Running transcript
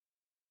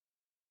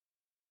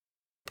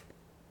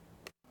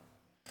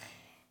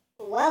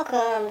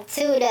Welcome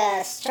to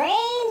the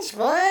Strange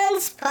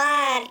Ones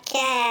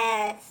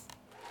Podcast.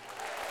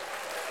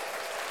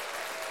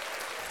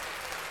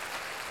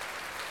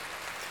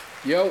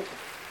 Yo,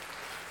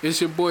 it's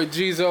your boy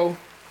Jizo.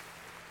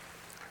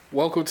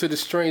 Welcome to the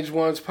Strange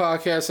Ones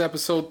Podcast,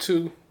 episode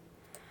 2.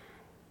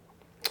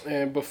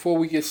 And before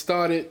we get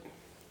started,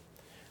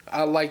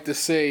 I'd like to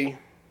say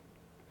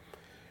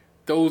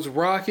those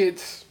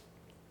Rockets,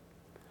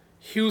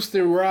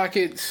 Houston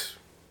Rockets,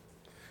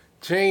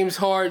 James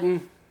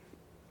Harden,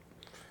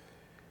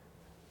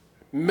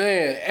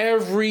 man,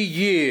 every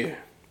year,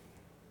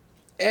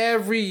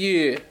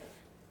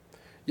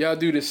 y'all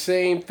do the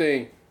same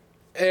thing.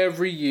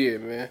 Every year,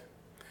 man.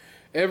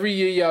 Every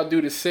year y'all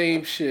do the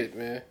same shit,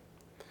 man.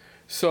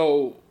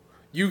 So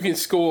you can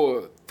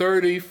score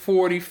 30,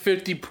 40,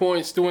 50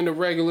 points during the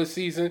regular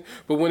season,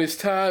 but when it's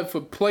time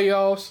for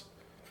playoffs,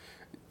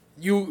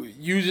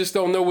 you just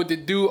don't know what to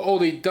do. Oh,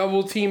 they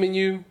double teaming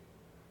you?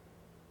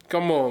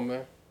 Come on,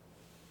 man.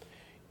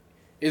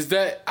 Is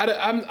that I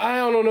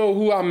don't know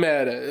who I'm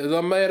mad at. Is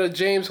I'm mad at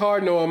James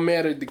Harden or I'm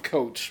mad at the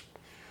coach?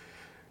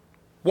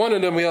 One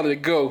of them got to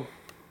go.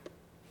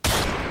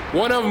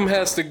 One of them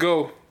has to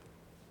go.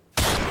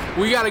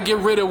 We got to get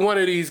rid of one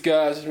of these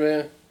guys,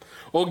 man.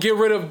 Or get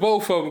rid of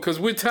both of them, because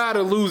we're tired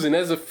of losing.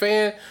 As a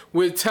fan,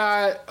 we're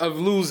tired of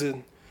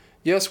losing.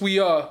 Yes, we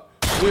are.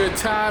 We're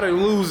tired of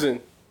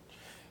losing.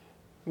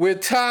 We're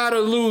tired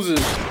of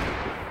losing.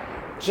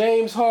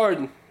 James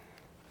Harden.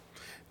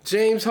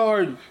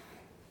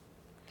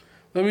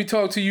 Let me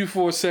talk to you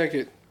for a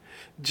second.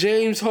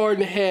 James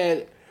Harden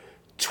had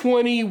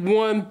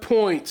 21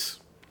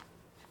 points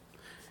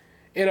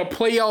in a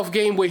playoff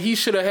game where he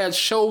should have had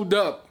showed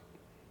up.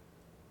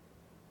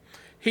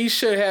 He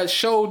should have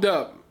showed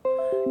up.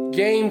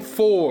 Game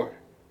 4.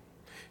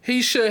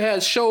 He should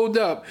have showed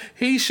up.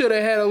 He should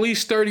have had at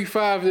least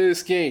 35 in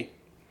this game.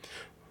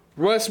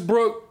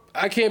 Westbrook,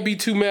 I can't be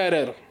too mad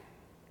at him.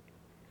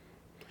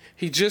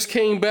 He just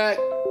came back.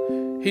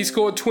 He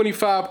scored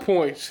 25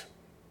 points.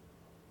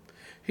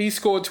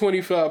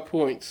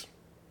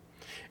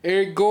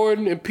 Eric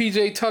Gordon and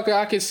P.J. Tucker,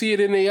 I can see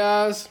it in their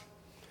eyes.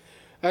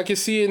 But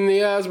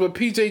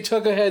P.J.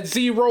 Tucker had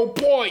 0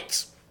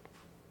 points.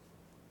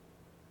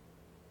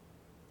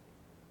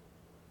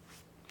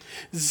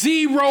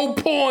 0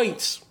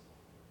 points.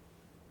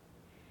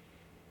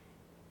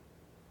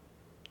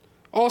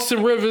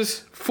 Austin Rivers,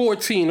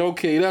 14.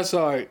 Okay, that's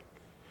all right.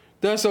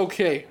 That's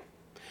okay.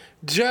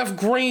 Jeff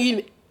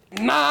Green,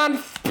 9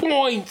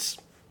 points.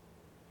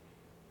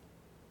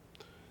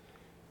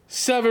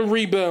 7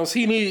 rebounds.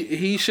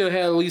 He should have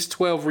had at least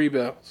 12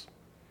 rebounds.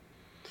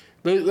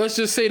 Let's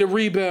just say the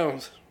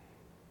rebounds.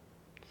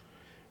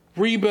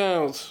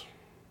 Rebounds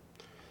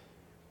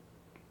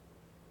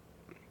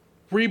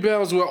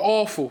were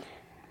awful.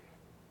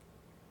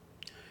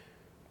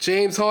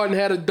 James Harden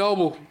had a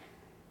double.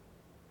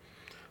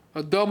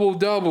 A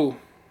double-double.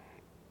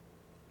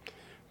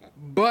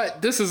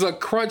 But this is a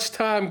crunch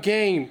time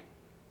game.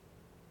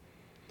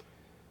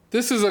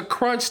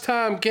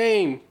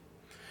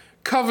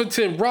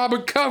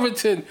 Robert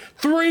Covington,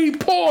 3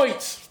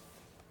 points.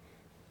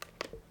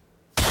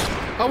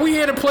 Are we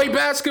here to play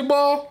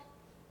basketball?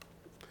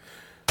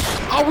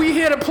 I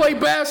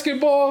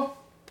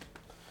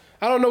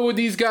don't know what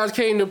these guys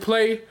came to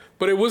play,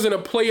 but it wasn't a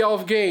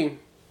playoff game.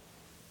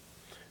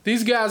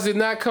 These guys did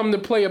not come to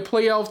play a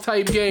playoff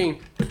type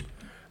game.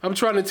 I'm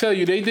trying to tell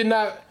you, they did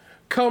not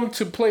come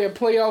to play a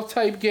playoff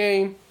type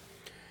game.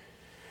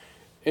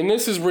 And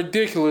this is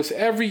ridiculous.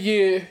 Every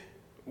year,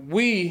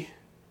 we,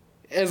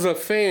 as a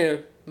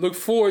fan, look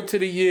forward to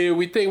the year.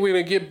 We think we're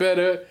going to get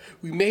better.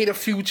 We made a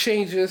few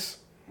changes.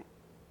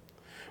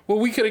 Well,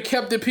 we could have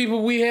kept the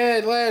people we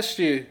had last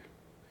year.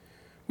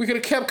 We could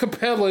have kept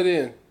Capella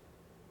in.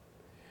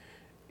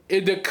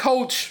 And the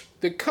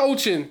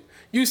coaching,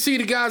 you see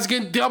the guy's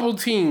getting double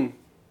teamed.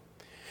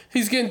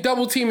 He's getting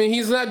double teamed and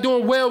he's not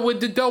doing well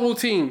with the double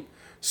team.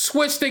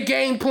 Switch the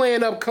game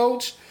plan up,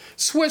 coach.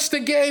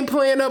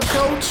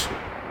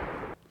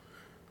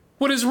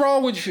 What is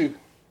wrong with you?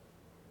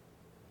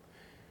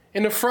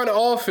 In the front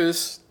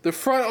office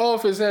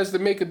has to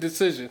make a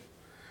decision.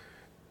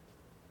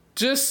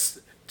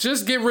 Just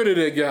get rid of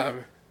that guy.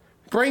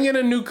 Bring in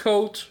a new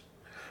coach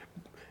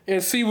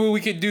and see what we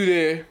can do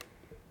there.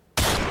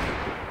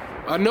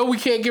 I know we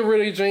can't get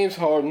rid of James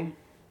Harden.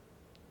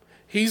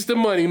 He's the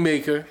money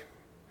maker.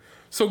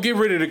 So get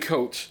rid of the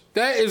coach.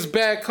 That is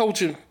bad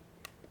coaching.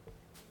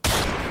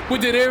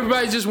 What, did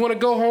everybody just want to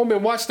go home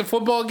and watch the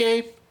football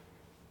game?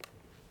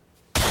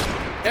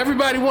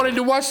 Everybody wanted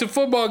to watch the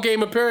football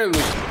game,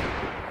 apparently.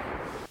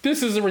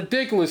 This is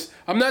ridiculous.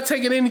 I'm not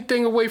taking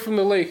anything away from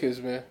the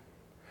Lakers, man.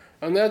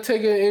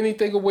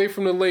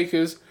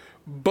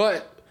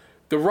 But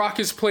the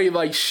Rockets played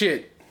like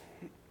shit.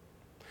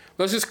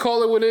 Let's just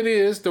call it what it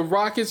is. The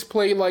Rockets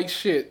played like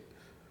shit.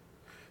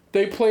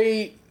 They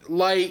played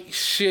like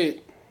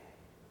shit.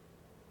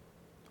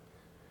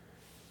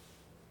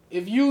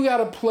 If you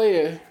got a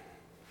player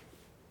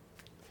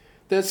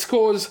that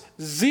scores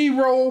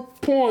 0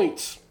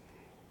 points,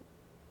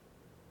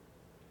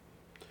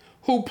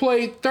 who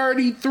played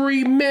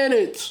 33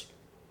 minutes.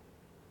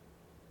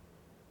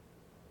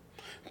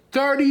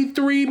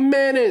 33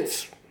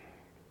 minutes.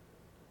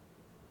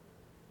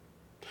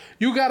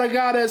 You got a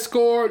guy that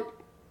scored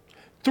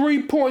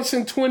 3 points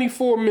in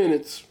 24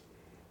 minutes.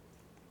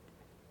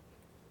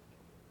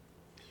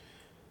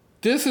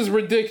 This is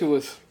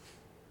ridiculous.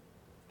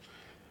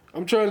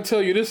 I'm trying to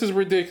tell you, this is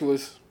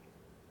ridiculous.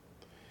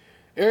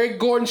 Eric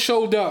Gordon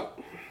showed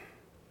up.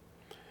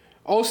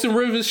 Austin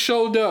Rivers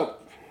showed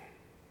up.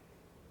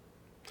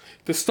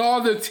 The star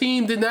of the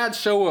team did not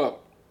show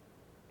up.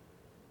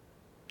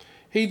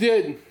 He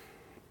didn't.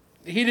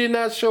 He did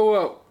not show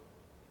up.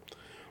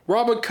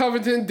 Robert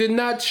Covington did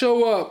not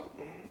show up.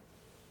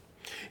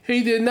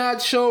 He did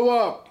not show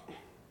up.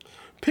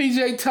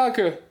 PJ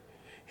Tucker,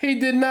 he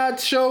did not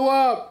show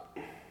up.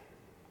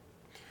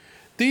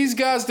 These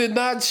guys did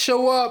not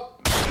show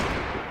up.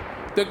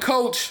 The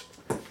coach,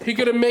 he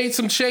could have made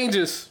some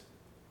changes.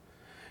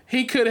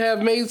 He could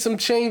have made some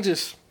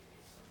changes.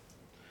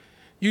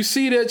 You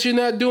see that you're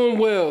not doing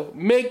well.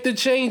 Make the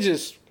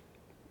changes.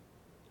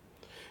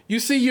 You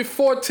see you're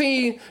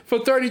 14 for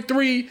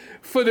 33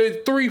 for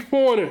the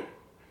three-pointer.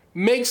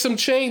 Make some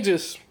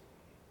changes.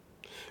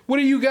 What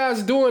are you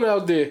guys doing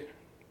out there?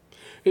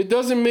 It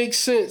doesn't make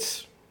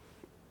sense.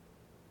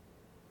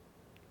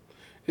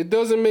 It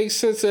doesn't make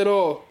sense at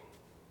all.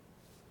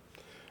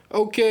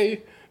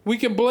 Okay, we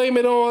can blame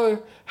it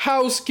on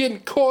House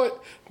getting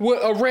caught with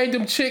a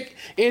random chick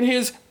in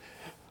his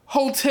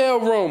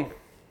hotel room.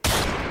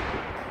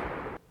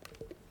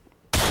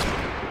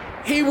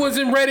 He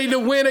wasn't ready to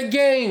win a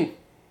game.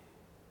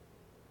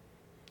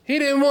 He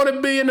didn't want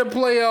to be in the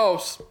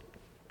playoffs.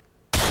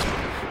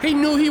 He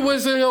knew he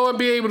wasn't going to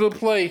be able to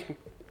play.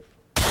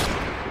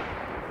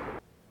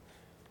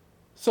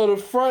 So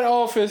the front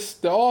office,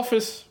 the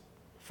office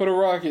for the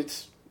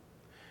Rockets,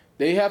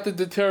 they have to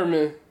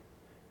determine,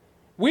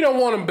 we don't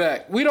want him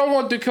back. We don't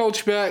want the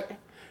coach back.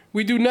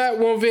 We do not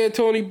want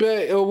D'Antoni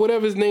back, or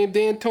whatever his name,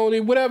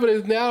 D'Antoni, whatever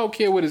his name, I don't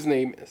care what his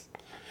name is.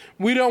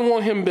 We don't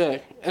want him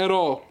back at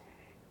all.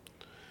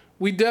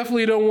 We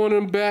definitely don't want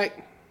him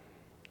back.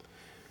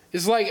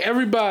 It's like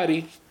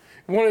everybody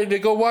wanted to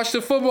go watch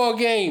the football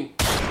game.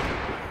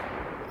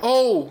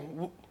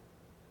 Oh,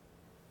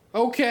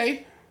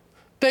 okay.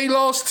 They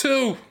lost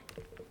too.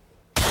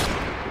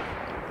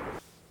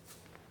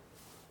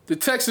 The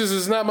Texans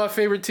is not my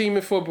favorite team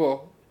in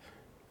football.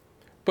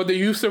 But the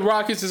Houston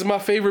Rockets is my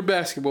favorite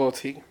basketball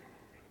team.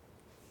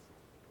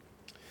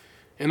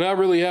 And I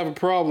really have a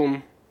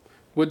problem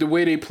with the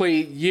way they play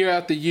year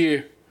after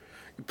year.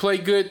 You play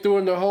good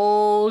during the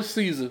whole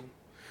season.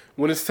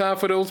 When it's time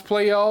for those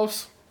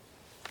playoffs,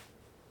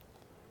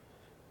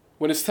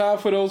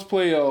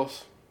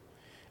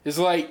 it's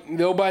like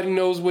nobody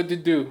knows what to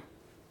do.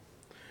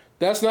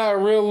 That's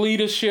not real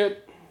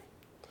leadership.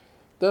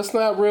 That's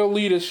not real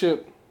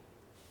leadership.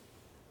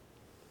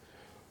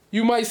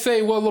 You might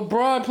say, well,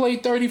 LeBron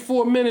played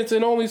 34 minutes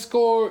and only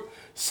scored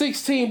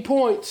 16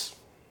 points.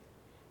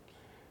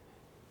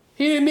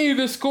 He didn't need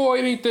to score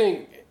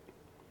anything.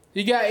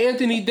 You got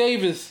Anthony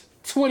Davis,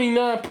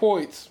 29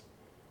 points.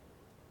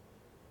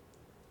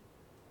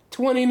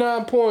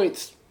 29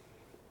 points.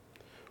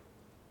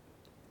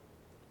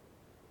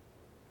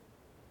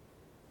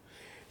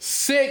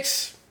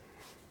 Six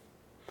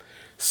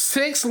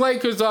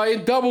Lakers are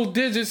in double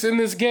digits in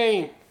this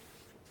game.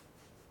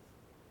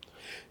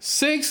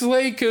 6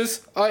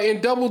 Lakers are in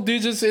double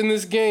digits in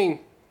this game.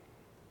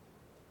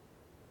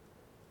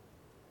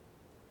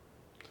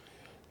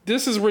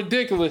 This is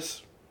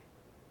ridiculous.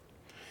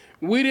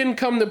 We didn't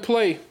come to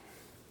play.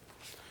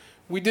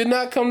 We did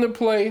not come to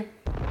play.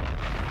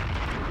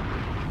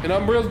 And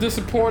I'm real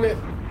disappointed.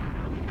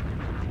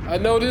 I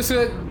know this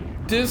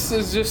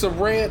is just a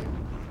rant.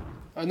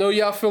 I know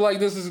y'all feel like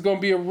this is going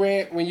to be a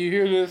rant when you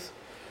hear this.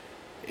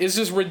 It's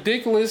just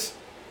ridiculous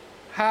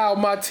how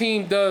my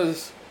team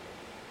does.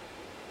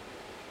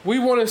 We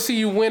want to see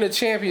you win a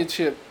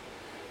championship.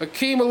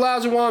 Akeem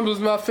Olajuwon was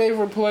my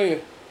favorite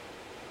player.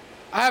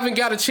 I haven't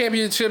got a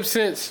championship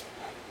since.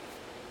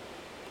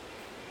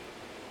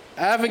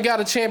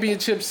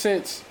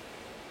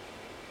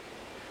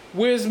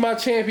 Where's my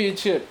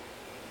championship?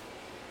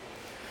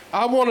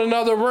 I want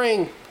another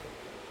ring.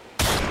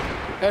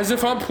 As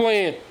if I'm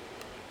playing.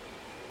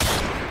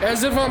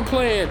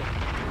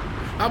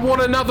 I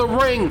want another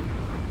ring.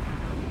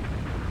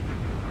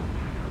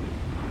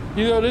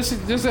 You know, this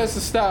has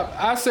to stop.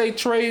 I say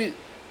trade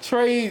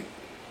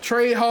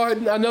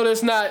Harden. I know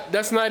that's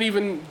not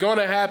even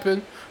gonna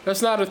happen.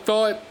 That's not a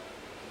thought.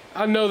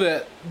 I know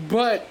that.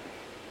 But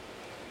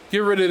get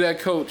rid of that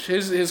coach.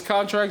 His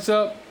contract's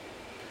up.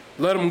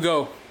 Let him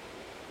go.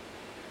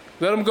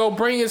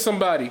 Bring in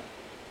somebody.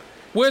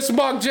 Where's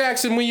Mark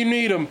Jackson when you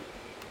need him?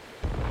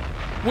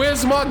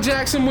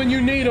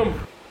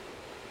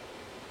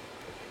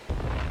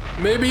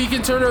 Maybe he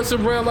can turn us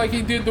around like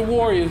he did the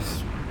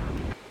Warriors.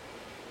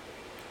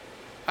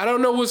 I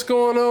don't know what's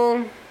going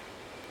on,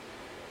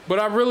 but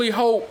I really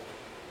hope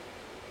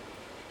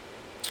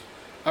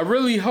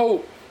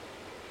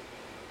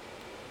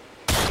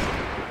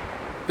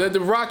that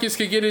the Rockets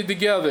can get it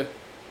together.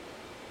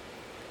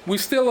 We're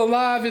still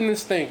alive in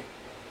this thing.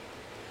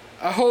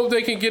 I hope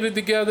they can get it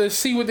together,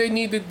 see what they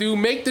need to do,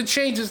 make the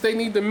changes they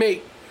need to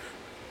make.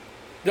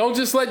 Don't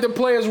just let the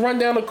players run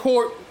down the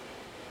court,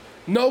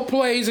 no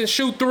plays, and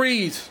shoot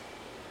threes.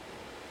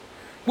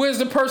 Where's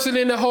the person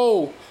in the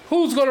hole?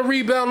 Who's going to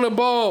rebound the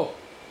ball?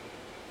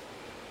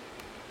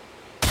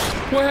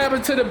 What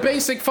happened to the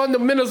basic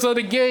fundamentals of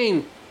the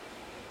game?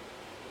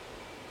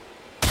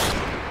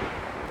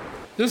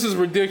 This is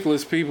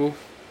ridiculous, people.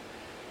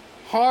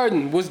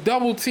 Harden was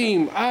double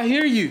teamed. I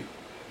hear you.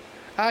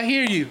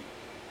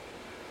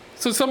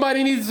 So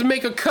somebody needs to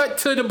make a cut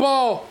to the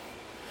ball.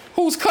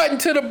 Who's cutting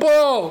to the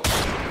ball?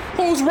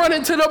 Who's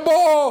running to the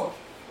ball?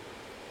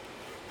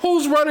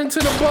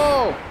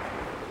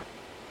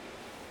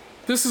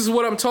 This is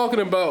what I'm talking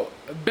about.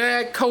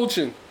 Bad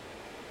coaching.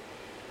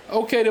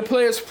 Okay, the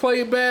players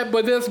play bad,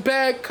 but that's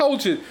bad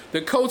coaching.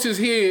 The coach is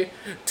here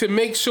to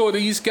make sure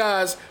these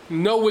guys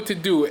know what to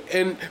do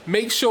and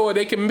make sure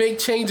they can make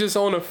changes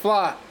on the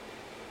fly.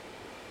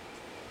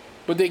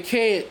 But they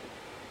can't.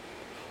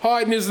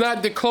 Harden is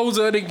not the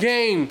closer of the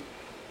game.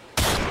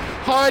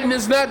 Harden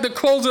is not the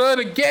closer of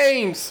the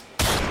games.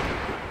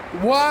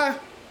 Why?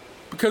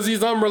 Because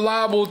he's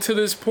unreliable to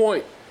this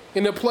point.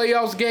 In the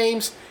playoffs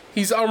games,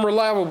 he's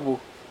unreliable.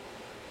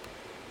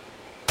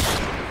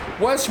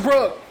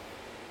 Westbrook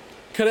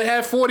could have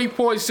had 40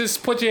 points.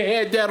 Just put your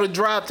head down and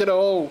drive to the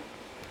hole.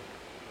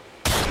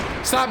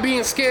 Stop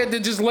being scared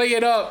to just lay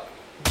it up.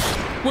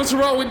 What's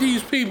wrong with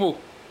these people?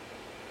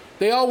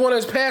 They all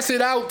want to pass it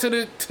out to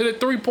the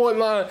 3-point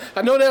line.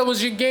 I know that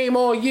was your game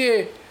all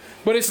year,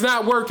 but it's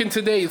not working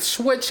today.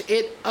 Switch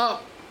it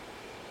up.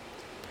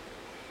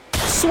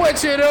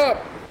 Switch it up.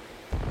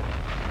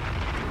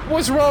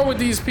 What's wrong with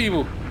these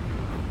people?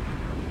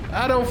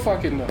 I don't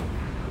fucking know.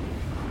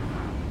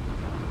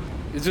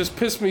 It just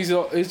pissed me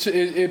off.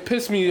 It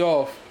pissed me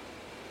off.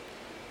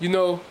 You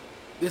know,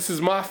 this is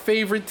my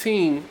favorite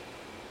team.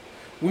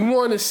 We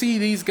want to see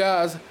these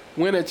guys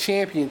win a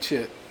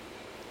championship.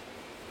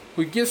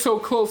 We get so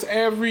close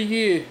every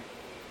year.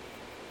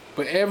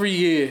 But every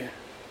year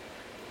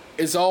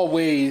is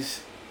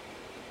always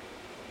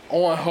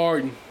on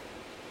Harden.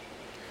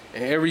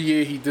 And every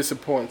year he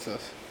disappoints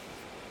us.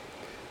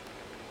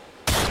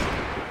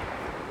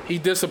 He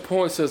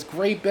disappoints us.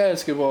 Great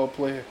basketball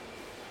player.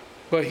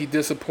 But he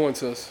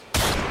disappoints us.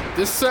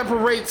 This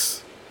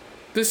separates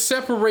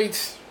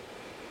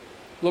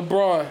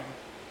LeBron.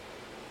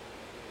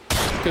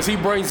 Because he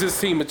brings his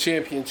team a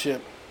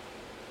championship.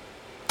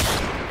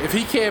 If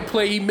he can't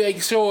play, he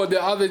makes sure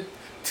the other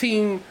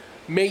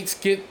teammates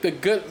get the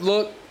good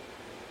look.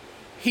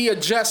 He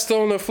adjusts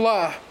on the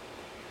fly.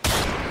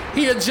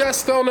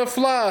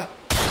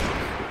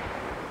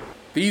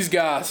 These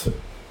guys,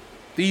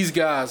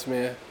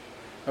 man.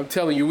 I'm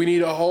telling you, we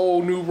need a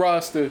whole new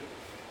roster.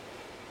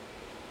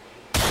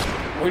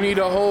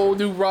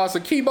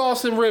 Keep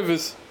Austin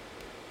Rivers.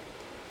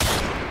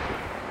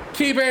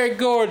 Keep Eric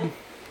Gordon.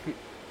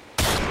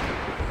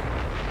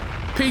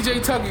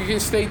 PJ Tucker can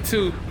stay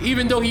too.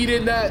 Even though he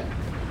did not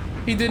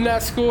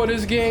score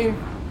this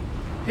game,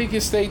 he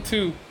can stay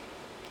too.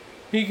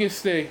 He can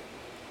stay.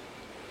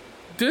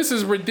 This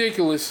is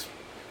ridiculous.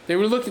 They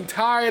were looking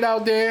tired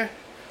out there.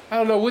 I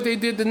don't know what they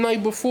did the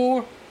night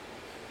before.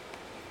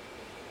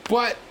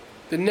 But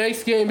the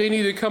next game they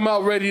need to come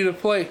out ready to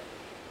play.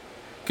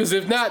 Because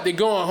if not, they're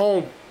going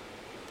home.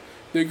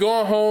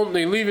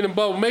 They're leaving the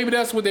bubble. Maybe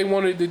that's what they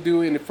wanted to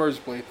do in the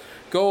first place.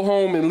 Go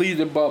home and leave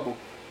the bubble.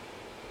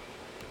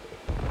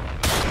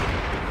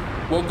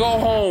 Well, go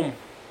home.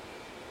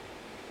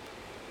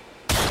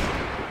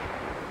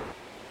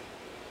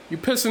 You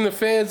pissing the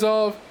fans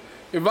off.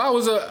 If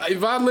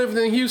I lived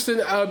in Houston,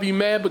 I'd be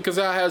mad because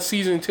I have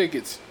season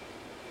tickets.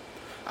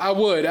 I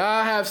would.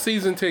 I have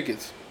season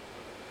tickets.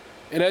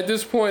 And at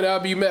this point, I'll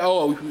be mad.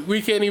 Oh,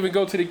 we can't even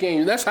go to the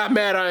game. That's how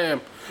mad I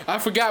am. I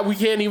forgot we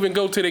can't even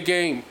go to the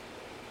game.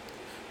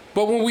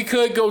 But when we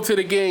could go to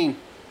the game,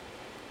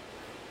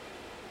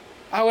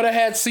 I would have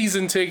had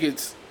season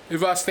tickets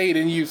if I stayed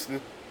in Houston.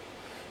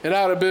 And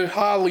I would have been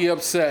highly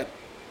upset.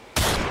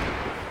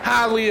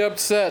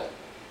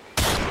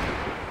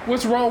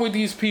 What's wrong with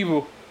these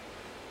people?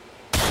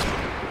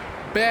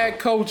 Bad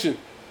coaching.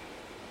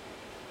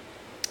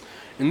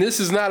 And this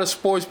is not a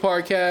sports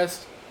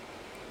podcast.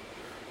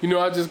 You know,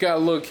 I just got a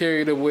little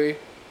carried away.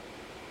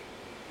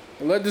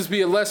 And let this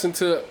be a lesson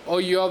to all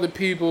you other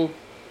people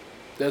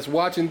that's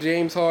watching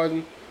James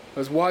Harden,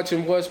 that's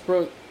watching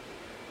Westbrook,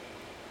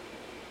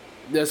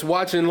 that's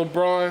watching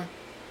LeBron.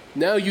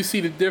 Now you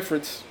see the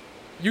difference.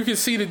 You can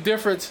see the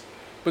difference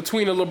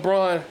between a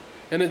LeBron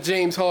and a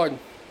James Harden.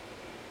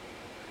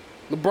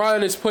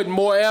 LeBron is putting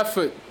more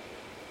effort.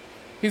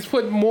 He's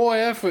putting more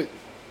effort.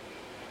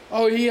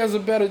 Oh, he has a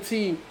better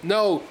team.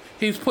 No,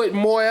 he's putting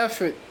more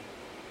effort.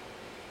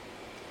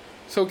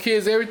 So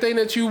kids, everything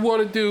that you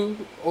want to do,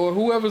 or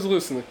whoever's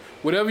listening,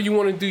 whatever you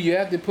want to do, you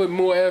have to put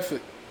more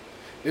effort.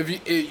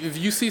 If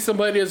you see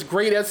somebody that's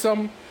great at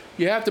something,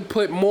 you have to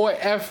put more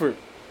effort.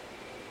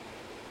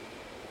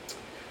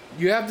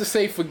 You have to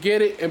say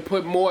forget it and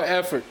put more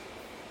effort.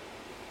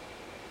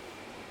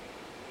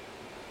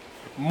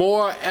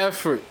 more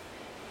effort.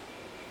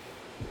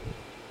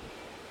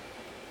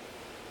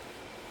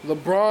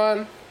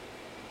 LeBron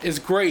is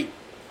great.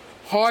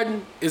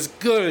 Harden is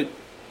good.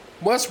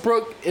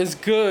 Westbrook is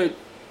good.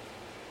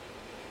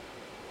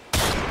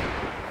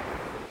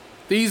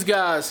 These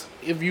guys,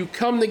 if you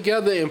come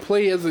together and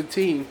play as a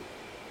team,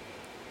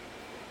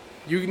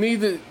 you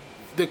need to,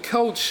 the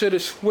coach should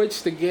have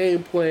switched the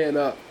game plan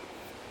up.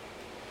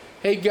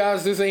 Hey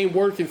guys, this ain't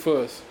working for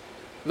us.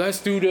 Let's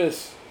do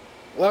this.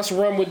 Let's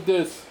run with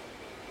this.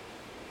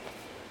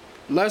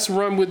 Let's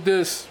run with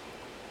this.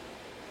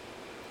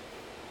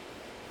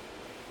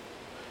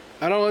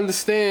 I don't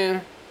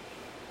understand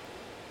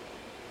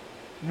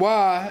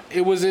why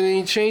it wasn't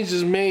any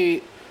changes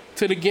made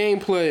to the game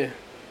plan.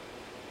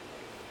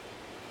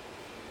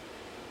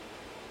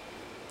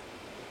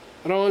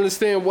 I don't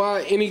understand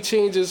why any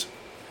changes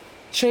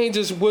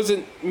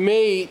wasn't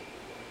made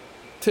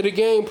to the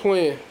game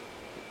plan.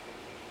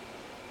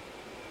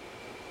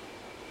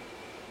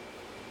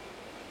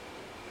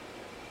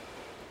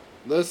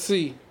 Let's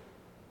see.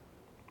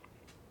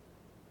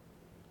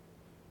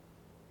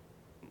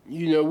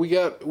 You know, we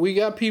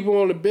got people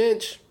on the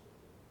bench.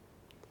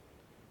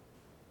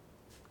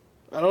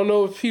 I don't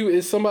know if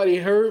is somebody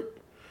hurt.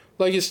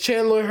 Like, is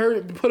Chandler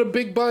hurt? Put a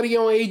big body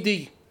on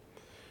AD.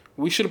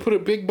 We should have put a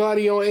big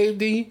body on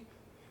AD.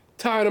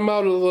 Tired him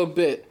out a little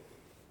bit.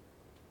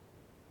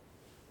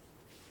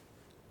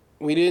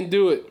 We didn't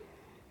do it.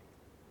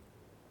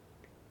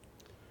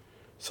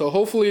 So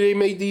hopefully they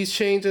make these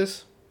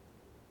changes.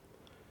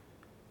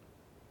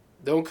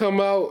 Don't come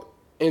out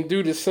and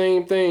do the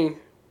same thing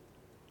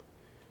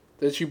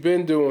that you've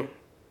been doing.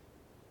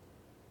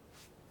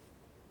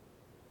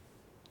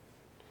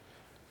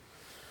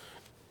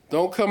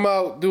 Don't come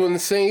out doing the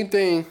same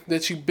thing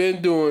that you've been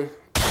doing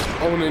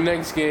on the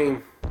next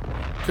game.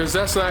 Because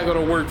that's not going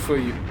to work for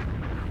you.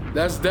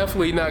 That's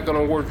definitely not going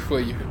to work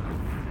for you.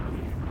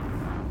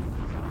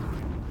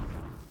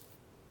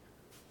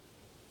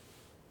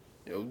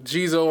 Yo,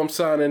 Jizo, I'm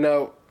signing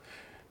out.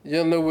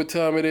 Y'all know what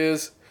time it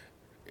is.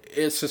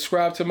 It's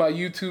subscribe to my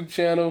YouTube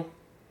channel,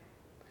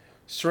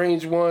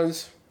 Strange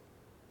Ones.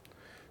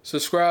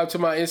 Subscribe to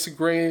my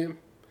Instagram,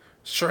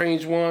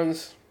 Strange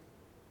Ones.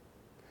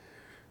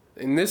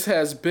 And this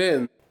has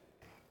been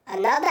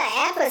another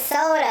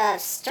episode of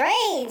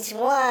Strange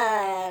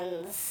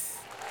Ones.